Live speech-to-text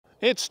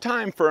It's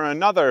time for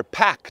another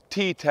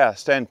PAC-T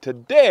test, and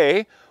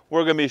today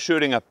we're going to be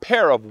shooting a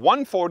pair of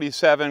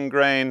 147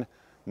 grain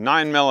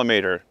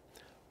 9mm.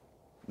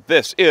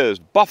 This is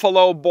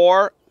Buffalo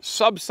Bore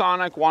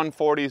Subsonic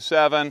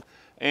 147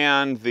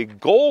 and the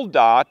Gold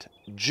Dot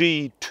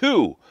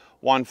G2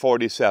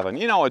 147.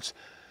 You know, it's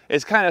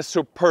kind of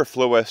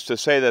superfluous to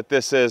say that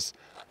this is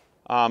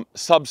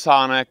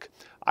subsonic.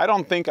 I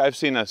don't think I've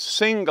seen a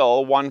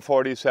single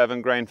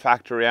 147 grain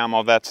factory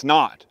ammo that's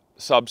not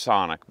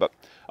subsonic, but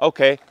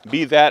okay,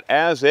 be that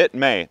as it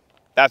may.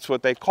 That's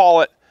what they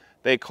call it.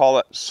 They call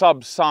it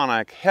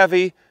subsonic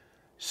heavy,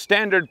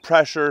 standard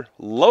pressure,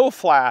 low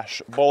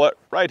flash bullet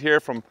right here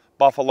from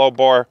Buffalo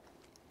Bore.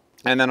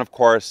 And then, of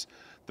course,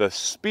 the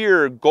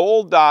Speer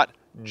Gold Dot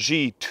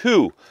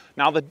G2.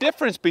 Now, the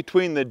difference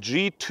between the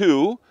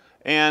G2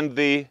 and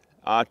the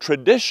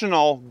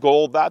traditional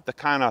Gold Dot, the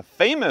kind of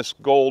famous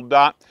Gold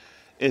Dot,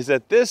 is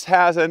that this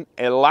has an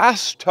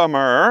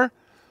elastomer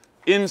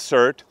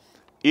insert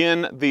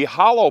in the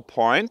hollow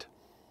point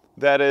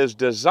that is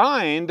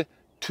designed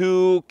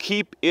to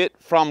keep it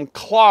from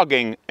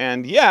clogging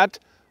and yet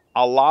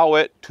allow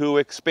it to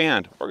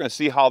expand. We're going to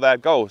see how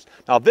that goes.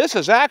 Now, this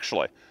is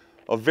actually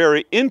a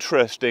very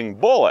interesting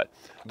bullet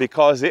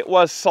because it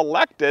was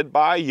selected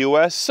by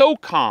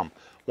USSOCOM,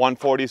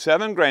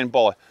 147 grain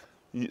bullet,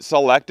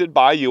 selected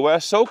by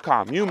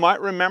USSOCOM. You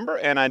might remember,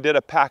 and I did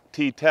a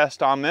PAC-T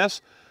test on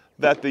this,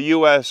 that the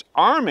U.S.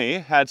 Army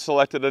had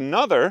selected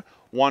another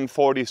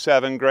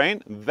 147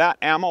 grain. That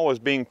ammo was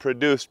being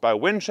produced by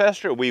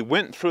Winchester. We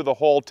went through the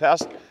whole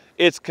test.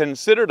 It's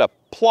considered a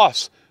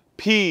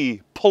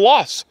P+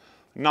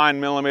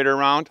 9mm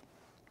round.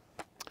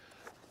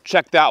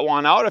 Check that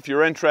one out if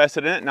you're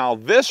interested in it. Now,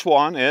 this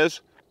one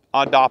is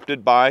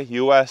adopted by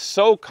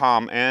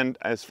USSOCOM, and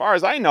as far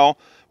as I know,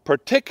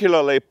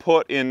 particularly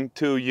put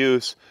into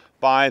use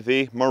by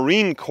the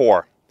Marine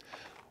Corps.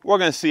 We're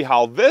going to see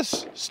how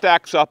this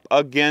stacks up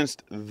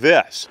against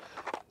this.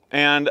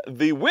 And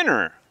the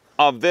winner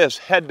of this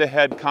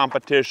head-to-head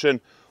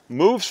competition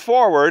moves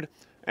forward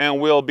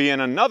and will be in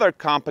another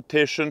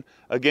competition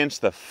against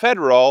the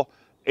federal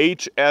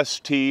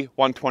HST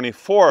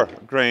 124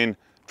 grain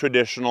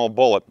traditional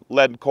bullet,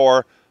 lead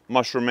core,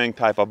 mushrooming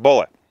type of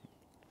bullet.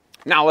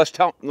 Now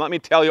let me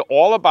tell you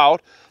all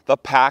about the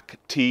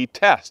PAC-T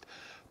test.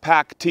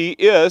 PAC-T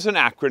is an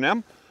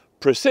acronym: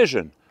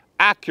 precision,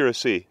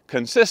 accuracy,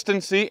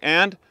 consistency,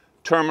 and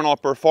terminal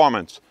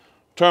performance.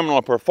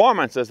 Terminal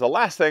performance is the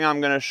last thing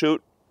I'm going to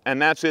shoot,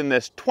 and that's in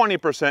this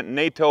 20%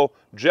 NATO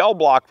gel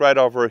block right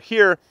over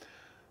here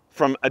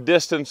from a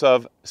distance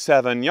of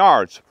 7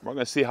 yards. We're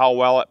going to see how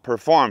well it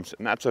performs,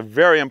 and that's a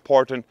very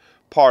important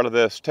part of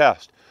this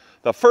test.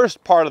 The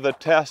first part of the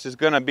test is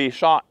going to be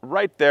shot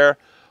right there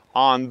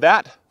on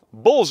that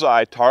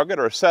bullseye target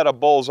or set of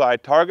bullseye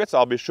targets.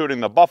 I'll be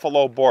shooting the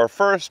Buffalo Bore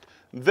first,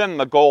 then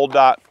the Gold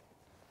Dot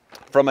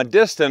from a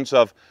distance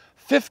of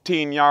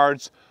 15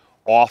 yards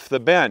off the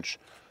bench.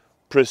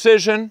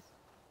 Precision,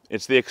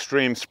 it's the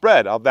extreme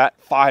spread of that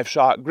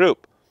 5-shot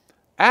group.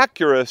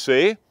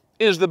 Accuracy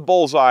is the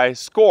bullseye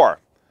score.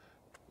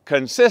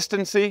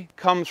 Consistency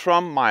comes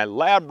from my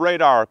lab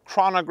radar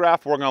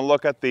chronograph. We're going to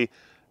look at the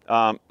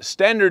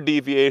standard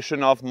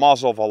deviation of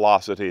muzzle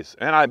velocities,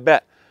 and I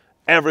bet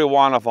every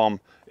one of them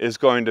is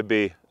going to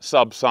be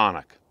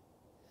subsonic.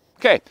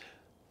 Okay,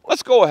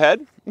 let's go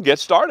ahead and get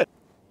started.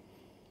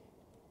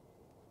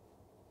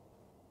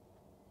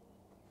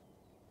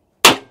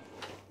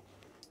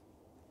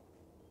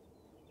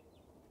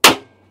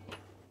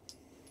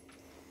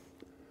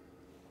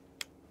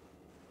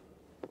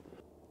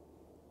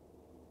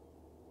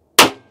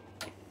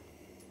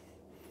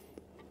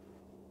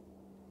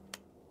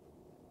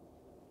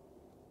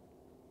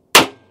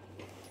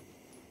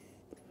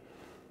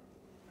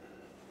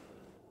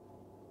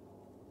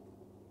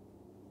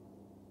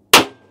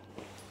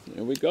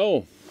 There we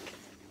go.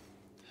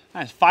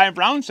 That's 5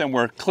 rounds and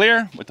we're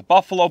clear with the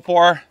Buffalo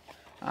Bore.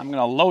 I'm going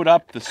to load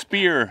up the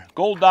Speer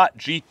Gold Dot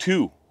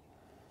G2.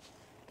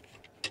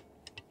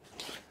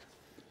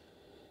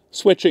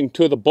 Switching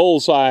to the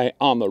bullseye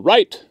on the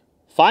right,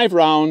 5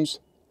 rounds,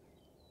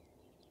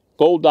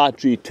 Gold Dot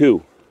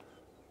G2.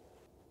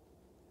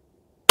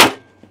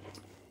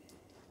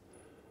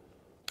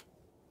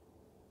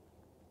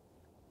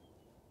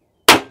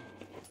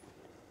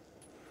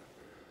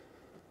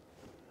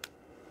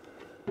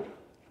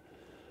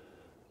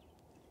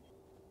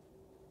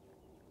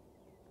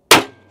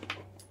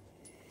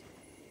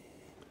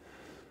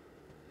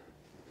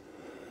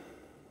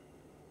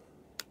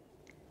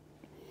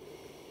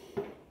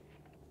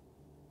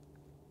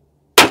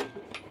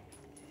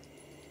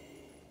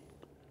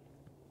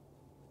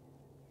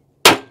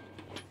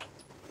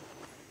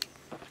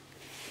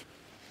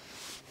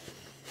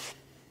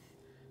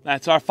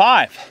 That's our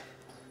 5.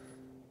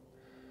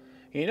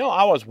 You know,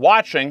 I was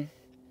watching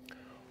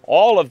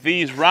all of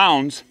these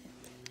rounds.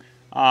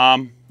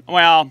 Well,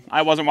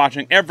 I wasn't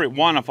watching every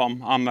one of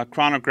them on the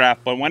chronograph,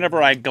 but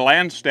whenever I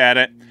glanced at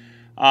it,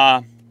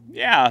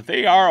 yeah,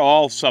 they are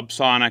all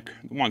subsonic,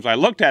 the ones I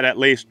looked at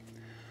least.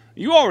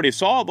 You already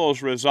saw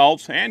those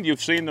results, and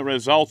you've seen the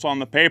results on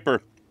the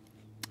paper.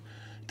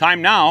 Time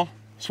now,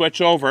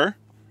 switch over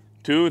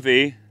to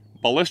the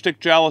ballistic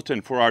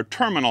gelatin for our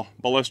terminal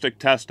ballistic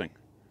testing.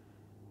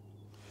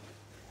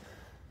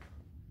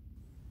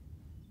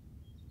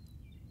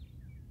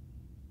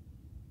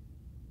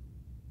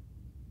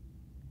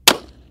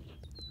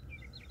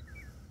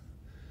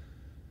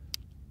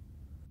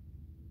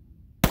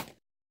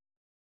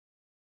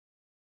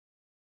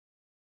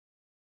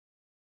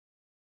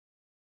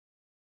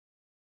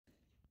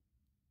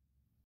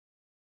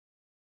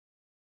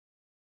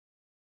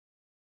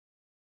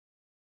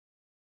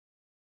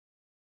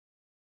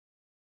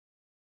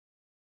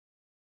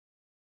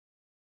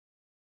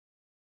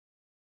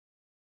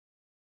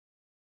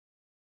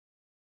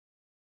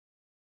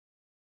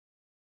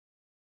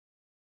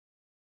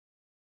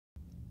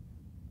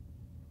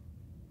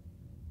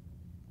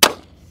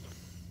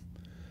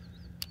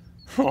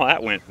 Well,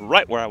 that went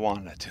right where I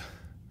wanted it to.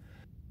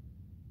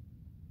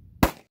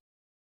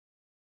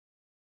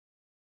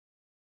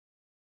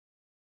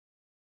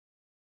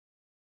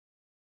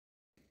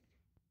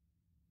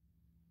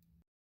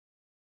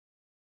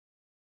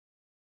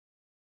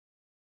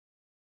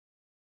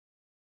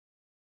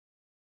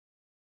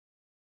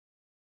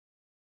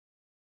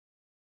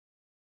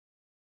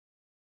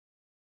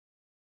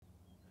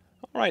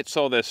 All right,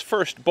 so this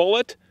first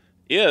bullet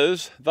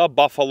is the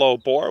Buffalo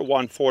Bore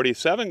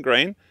 147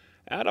 grain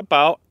at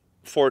about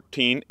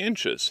 14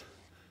 inches.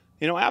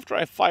 You know, after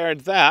I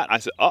fired that, I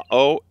said,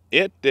 uh-oh,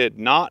 it did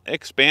not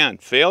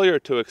expand. Failure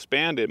to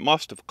expand. It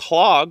must have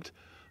clogged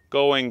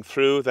going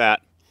through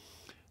that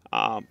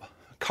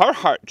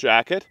Carhartt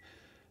jacket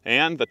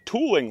and the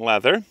tooling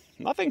leather.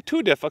 Nothing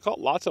too difficult.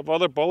 Lots of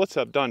other bullets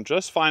have done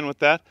just fine with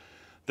that.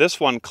 This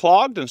one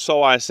clogged, and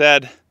so I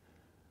said,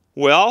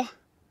 well,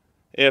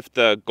 if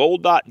the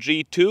Gold Dot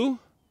G2,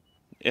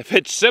 if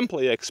it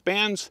simply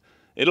expands,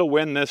 it'll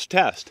win this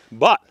test.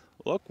 But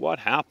look what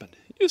happened.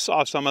 You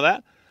saw some of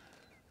that.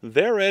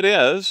 There it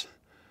is,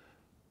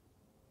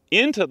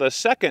 into the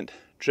second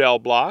gel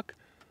block,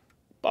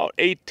 about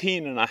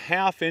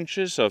 18.5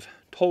 inches of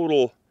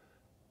total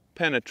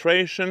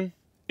penetration.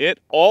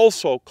 It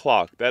also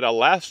clogged. That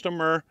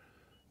elastomer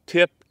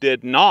tip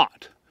did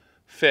not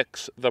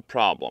fix the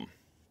problem.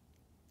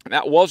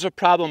 That was a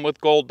problem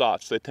with gold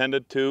dots. They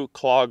tended to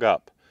clog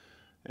up.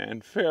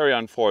 And very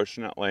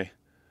unfortunately,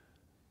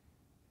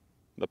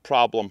 the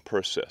problem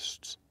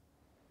persists.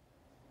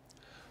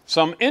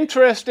 Some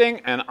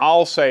interesting and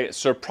I'll say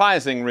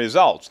surprising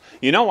results.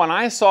 You know, when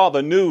I saw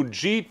the new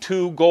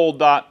G2 Gold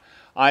Dot,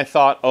 I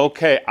thought,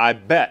 okay, I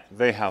bet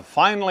they have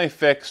finally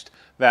fixed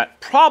that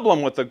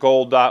problem with the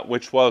Gold Dot,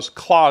 which was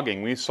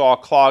clogging. We saw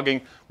clogging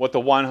with the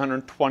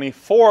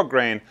 124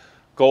 grain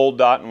Gold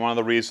Dot, and one of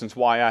the reasons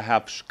why I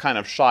have kind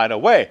of shied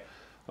away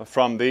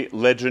from the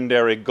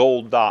legendary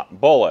Gold Dot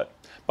bullet.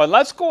 But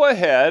let's go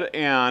ahead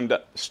and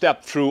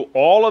step through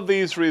all of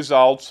these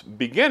results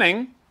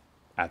beginning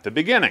at the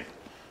beginning.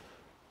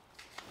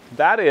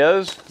 That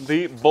is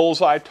the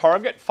bullseye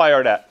target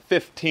fired at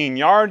 15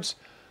 yards.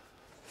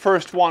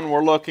 First one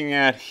we're looking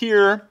at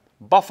here,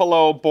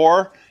 Buffalo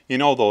Bore. You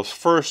know, those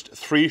first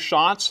 3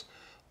 shots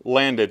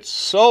landed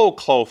so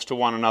close to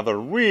one another,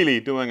 really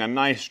doing a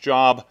nice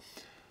job.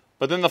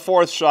 But then the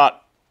 4th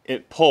shot,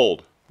 it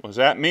pulled. Was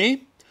that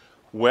me?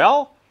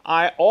 Well,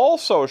 I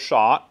also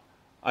shot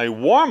a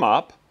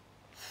warm-up,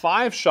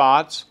 5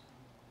 shots,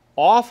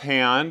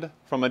 offhand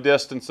from a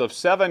distance of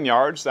 7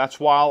 yards. That's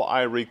while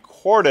I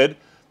recorded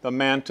the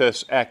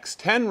Mantis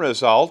X10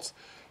 results.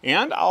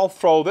 And I'll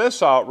throw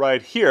this out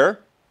right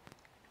here.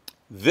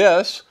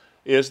 This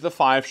is the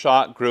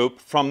 5-shot group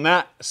from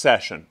that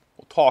session.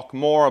 We'll talk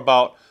more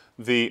about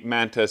the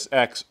Mantis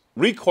X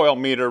recoil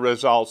meter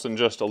results in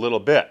just a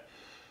little bit.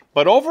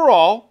 But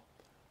overall,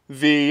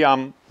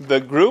 the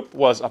group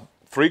was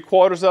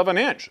 3/4 of an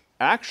inch.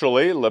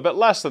 Actually, a little bit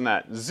less than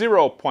that,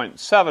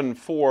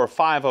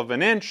 0.745 of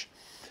an inch,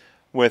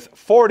 with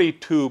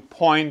 42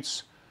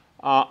 points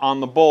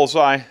on the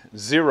bullseye,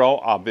 0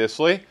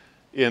 obviously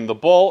in the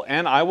bull.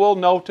 And I will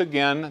note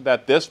again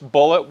that this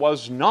bullet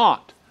was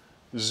not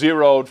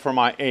zeroed for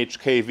my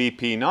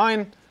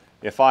HKVP9.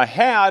 If I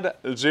had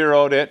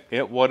zeroed it,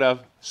 it would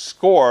have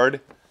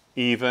scored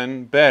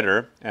even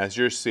better, as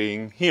you're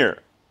seeing here.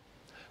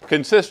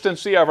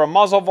 Consistency of our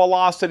muzzle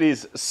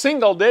velocities,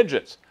 single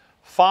digits,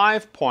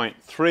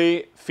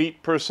 5.3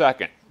 feet per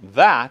second.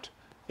 That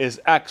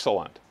is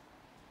excellent.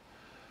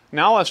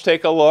 Now let's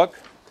take a look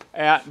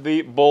at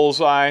the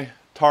bullseye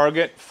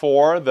target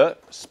for the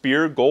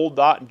Speer Gold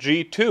Dot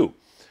G2.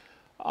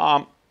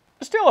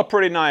 Still a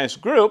pretty nice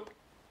group.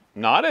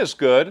 Not as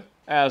good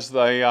as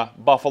the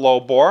Buffalo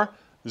Bore.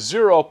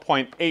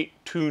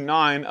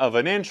 0.829 of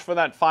an inch for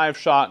that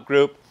 5-shot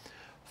group.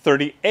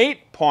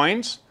 38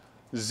 points.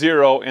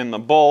 0 in the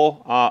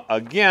bull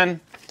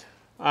again.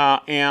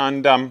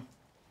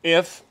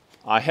 If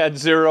I had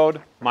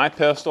zeroed my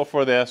pistol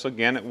for this,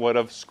 again, it would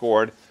have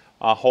scored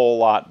a whole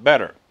lot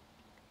better.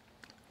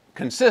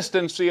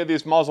 Consistency of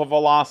these muzzle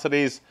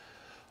velocities,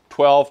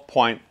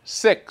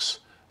 12.6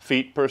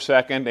 feet per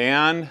second,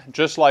 and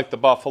just like the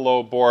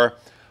buffalo bore,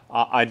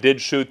 I did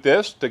shoot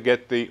this to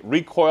get the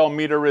recoil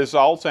meter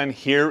results, and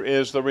here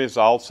is the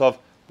results of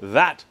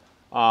that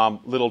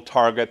little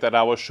target that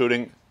I was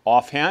shooting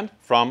offhand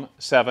from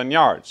 7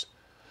 yards.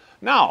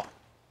 Now,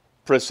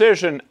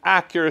 precision,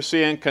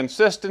 accuracy, and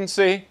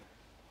consistency,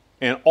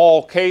 in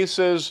all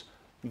cases,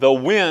 the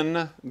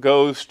win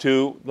goes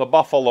to the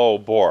buffalo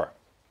bore.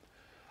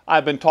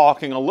 I've been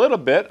talking a little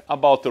bit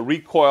about the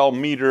recoil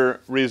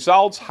meter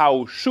results.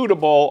 How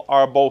shootable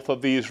are both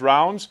of these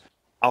rounds?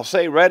 I'll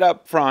say right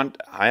up front,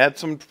 I had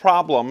some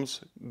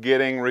problems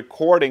getting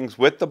recordings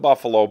with the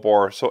buffalo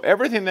bore. So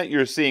everything that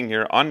you're seeing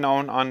here,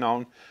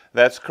 unknown,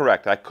 that's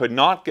correct. I could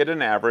not get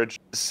an average.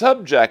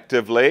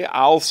 Subjectively,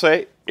 I'll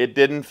say it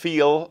didn't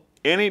feel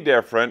any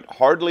different,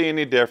 hardly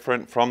any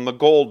different from the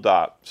Gold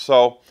Dot.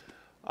 So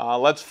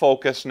let's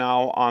focus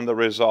now on the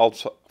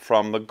results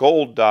from the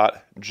Gold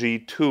Dot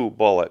G2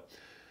 bullet.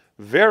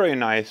 Very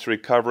nice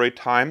recovery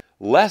time,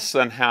 less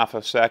than half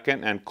a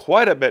second and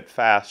quite a bit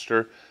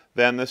faster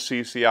than the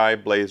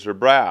CCI Blazer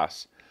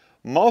Brass.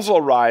 Muzzle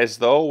rise,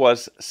 though,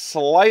 was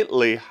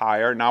slightly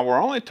higher. Now,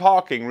 we're only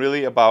talking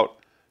really about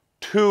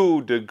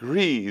 2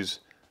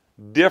 degrees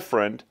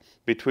different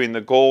between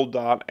the Gold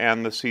Dot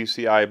and the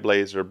CCI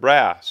Blazer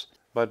Brass.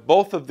 But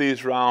both of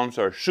these rounds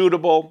are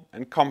shootable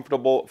and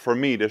comfortable for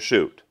me to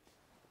shoot.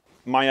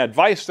 My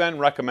advice then,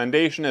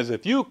 recommendation, is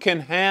if you can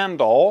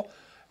handle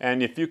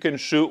and if you can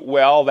shoot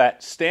well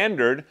that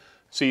standard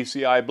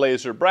CCI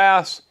Blazer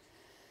Brass,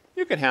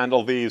 you can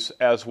handle these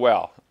as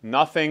well.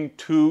 Nothing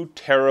too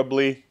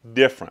terribly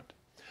different.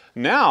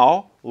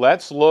 Now,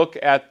 let's look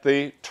at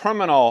the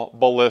terminal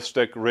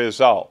ballistic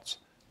results.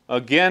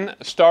 Again,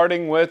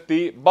 starting with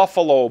the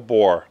buffalo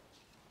bore.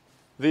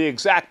 The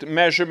exact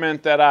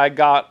measurement that I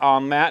got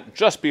on that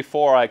just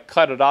before I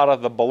cut it out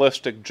of the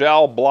ballistic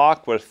gel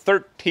block was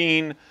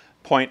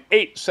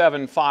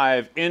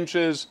 13.875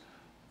 inches,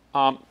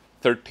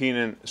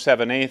 13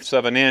 7/8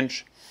 of an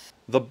inch.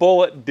 The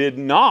bullet did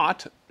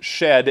not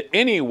shed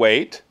any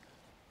weight,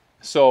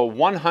 so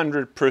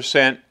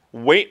 100%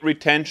 weight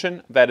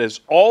retention. That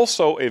is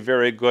also a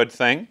very good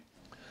thing.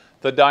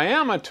 The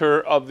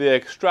diameter of the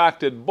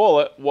extracted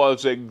bullet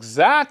was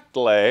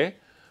exactly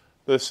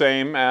the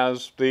same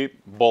as the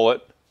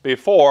bullet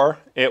before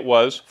it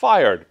was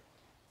fired.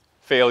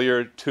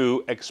 Failure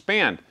to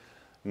expand.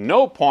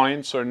 No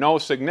points or no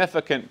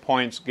significant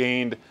points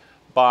gained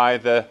by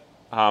the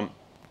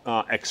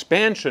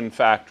expansion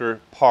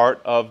factor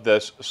part of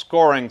this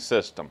scoring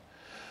system.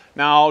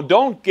 Now,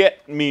 don't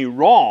get me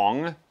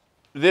wrong,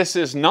 this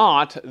is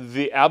not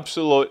the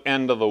absolute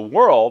end of the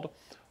world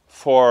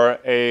for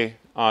a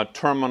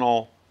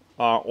terminal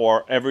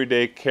or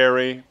everyday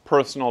carry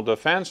personal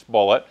defense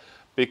bullet,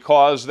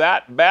 because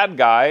that bad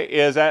guy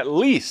is at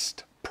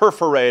least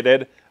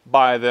perforated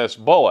by this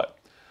bullet.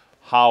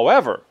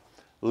 However,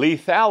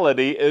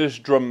 lethality is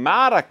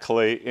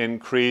dramatically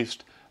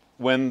increased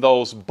when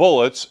those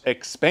bullets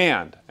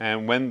expand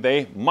and when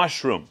they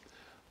mushroom.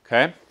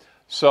 Okay?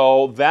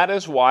 So that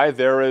is why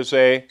there is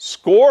a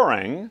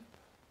scoring,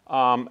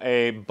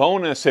 a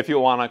bonus, if you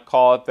want to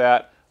call it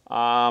that,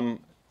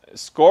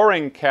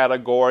 scoring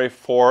category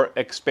for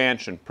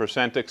expansion,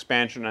 percent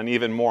expansion, and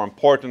even more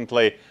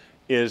importantly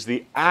is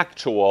the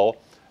actual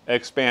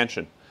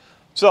expansion.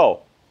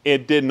 So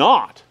it did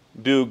not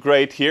do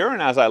great here,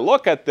 and as I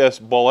look at this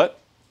bullet,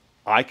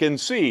 I can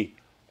see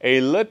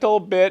a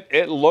little bit,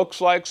 it looks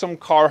like some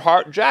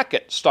Carhartt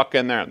jacket stuck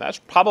in there. That's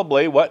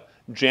probably what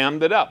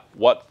jammed it up,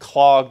 what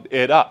clogged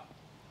it up.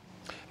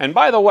 And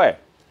by the way,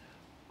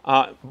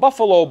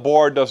 Buffalo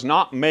Bore does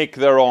not make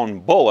their own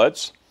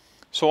bullets,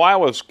 so I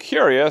was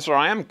curious, or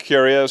I am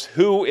curious,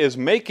 who is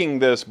making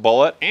this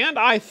bullet, and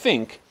I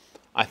think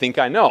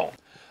I know.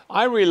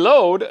 I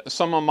reload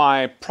some of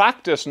my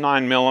practice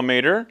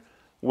 9mm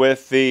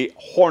with the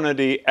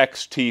Hornady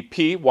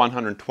XTP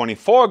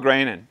 124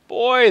 grain, and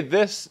boy,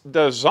 this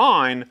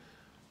design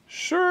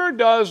sure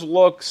does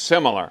look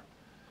similar.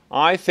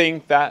 I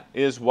think that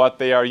is what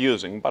they are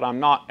using, but I'm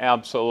not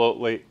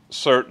absolutely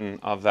certain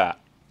of that.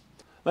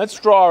 Let's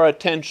draw our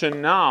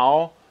attention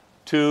now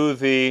to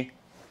the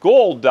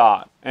Gold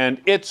Dot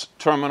and its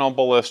terminal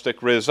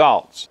ballistic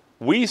results.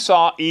 We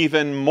saw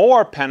even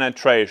more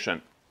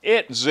penetration.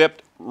 It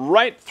zipped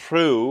right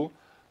through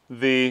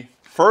the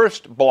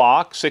first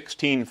block,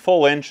 16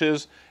 full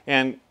inches,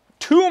 and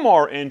 2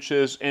 more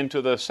inches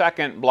into the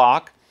second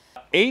block,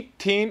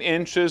 18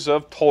 inches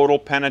of total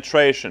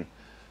penetration.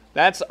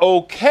 That's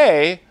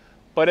okay,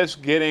 but it's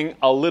getting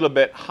a little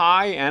bit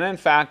high, and in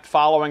fact,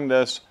 following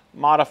this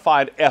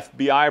modified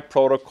FBI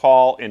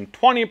protocol in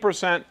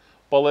 20%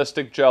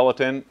 ballistic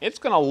gelatin, it's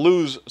going to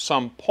lose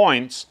some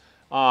points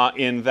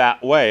in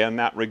that way, in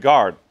that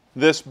regard.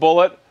 This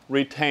bullet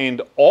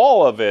retained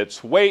all of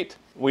its weight.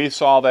 We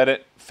saw that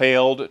it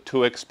failed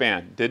to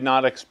expand, did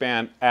not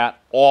expand at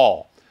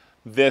all.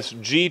 This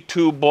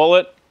G2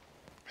 bullet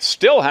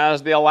still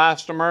has the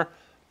elastomer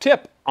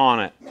tip on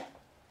it.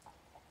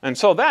 And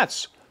so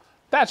that's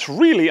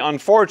really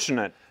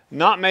unfortunate.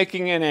 Not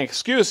making any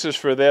excuses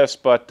for this,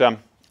 but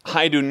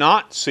I do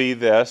not see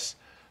this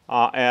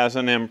as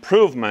an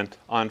improvement,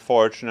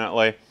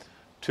 unfortunately,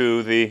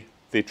 to the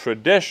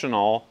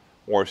traditional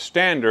or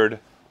standard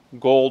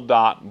Gold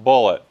Dot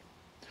bullet.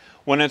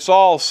 When it's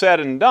all said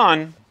and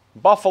done,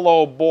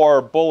 Buffalo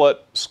Bore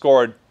bullet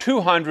scored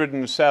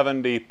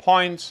 270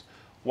 points,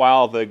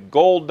 while the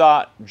Gold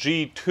Dot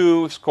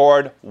G2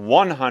 scored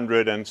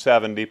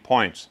 170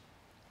 points.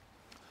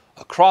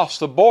 Across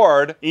the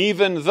board,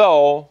 even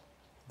though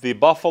the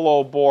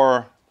Buffalo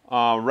Bore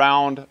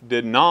round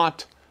did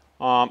not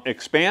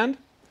expand,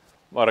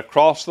 but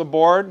across the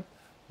board,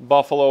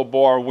 Buffalo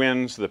Bore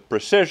wins the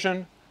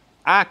precision,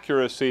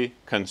 accuracy,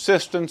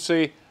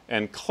 consistency,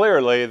 and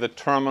clearly the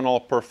terminal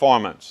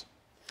performance.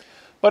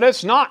 But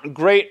it's not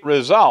great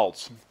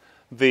results.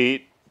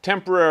 The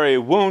temporary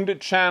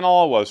wound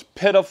channel was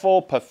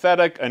pitiful,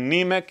 pathetic,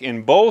 anemic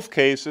in both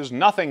cases,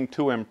 nothing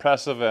too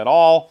impressive at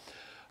all.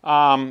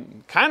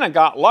 Kind of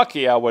got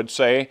lucky, I would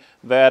say,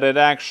 that it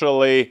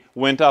actually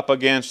went up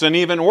against an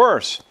even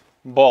worse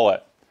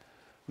bullet.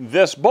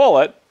 This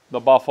bullet, the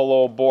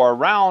Buffalo Bore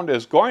round,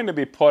 is going to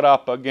be put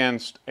up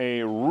against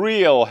a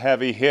real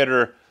heavy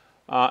hitter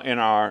in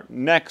our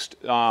next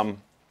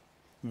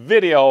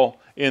video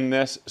in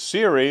this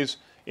series.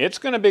 It's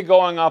going to be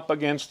going up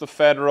against the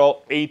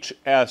Federal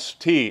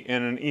HST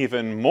in an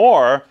even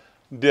more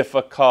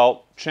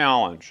difficult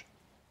challenge.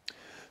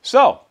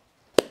 So,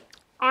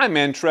 I'm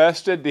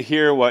interested to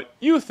hear what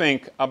you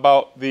think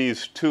about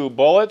these two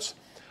bullets.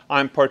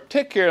 I'm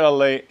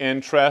particularly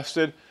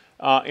interested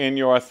in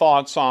your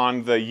thoughts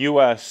on the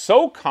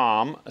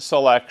USSOCOM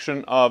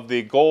selection of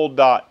the Gold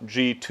Dot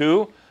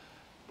G2.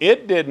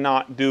 It did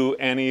not do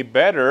any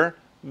better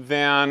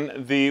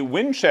than the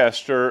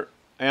Winchester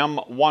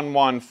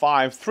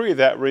M1153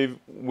 that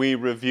we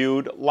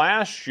reviewed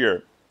last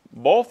year.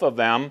 Both of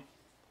them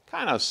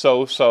kind of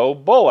so-so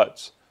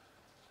bullets.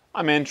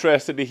 I'm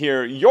interested to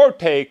hear your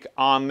take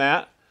on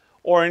that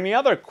or any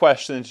other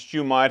questions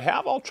you might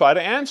have. I'll try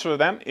to answer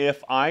them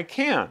if I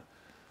can.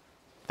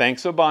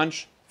 Thanks a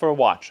bunch for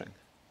watching.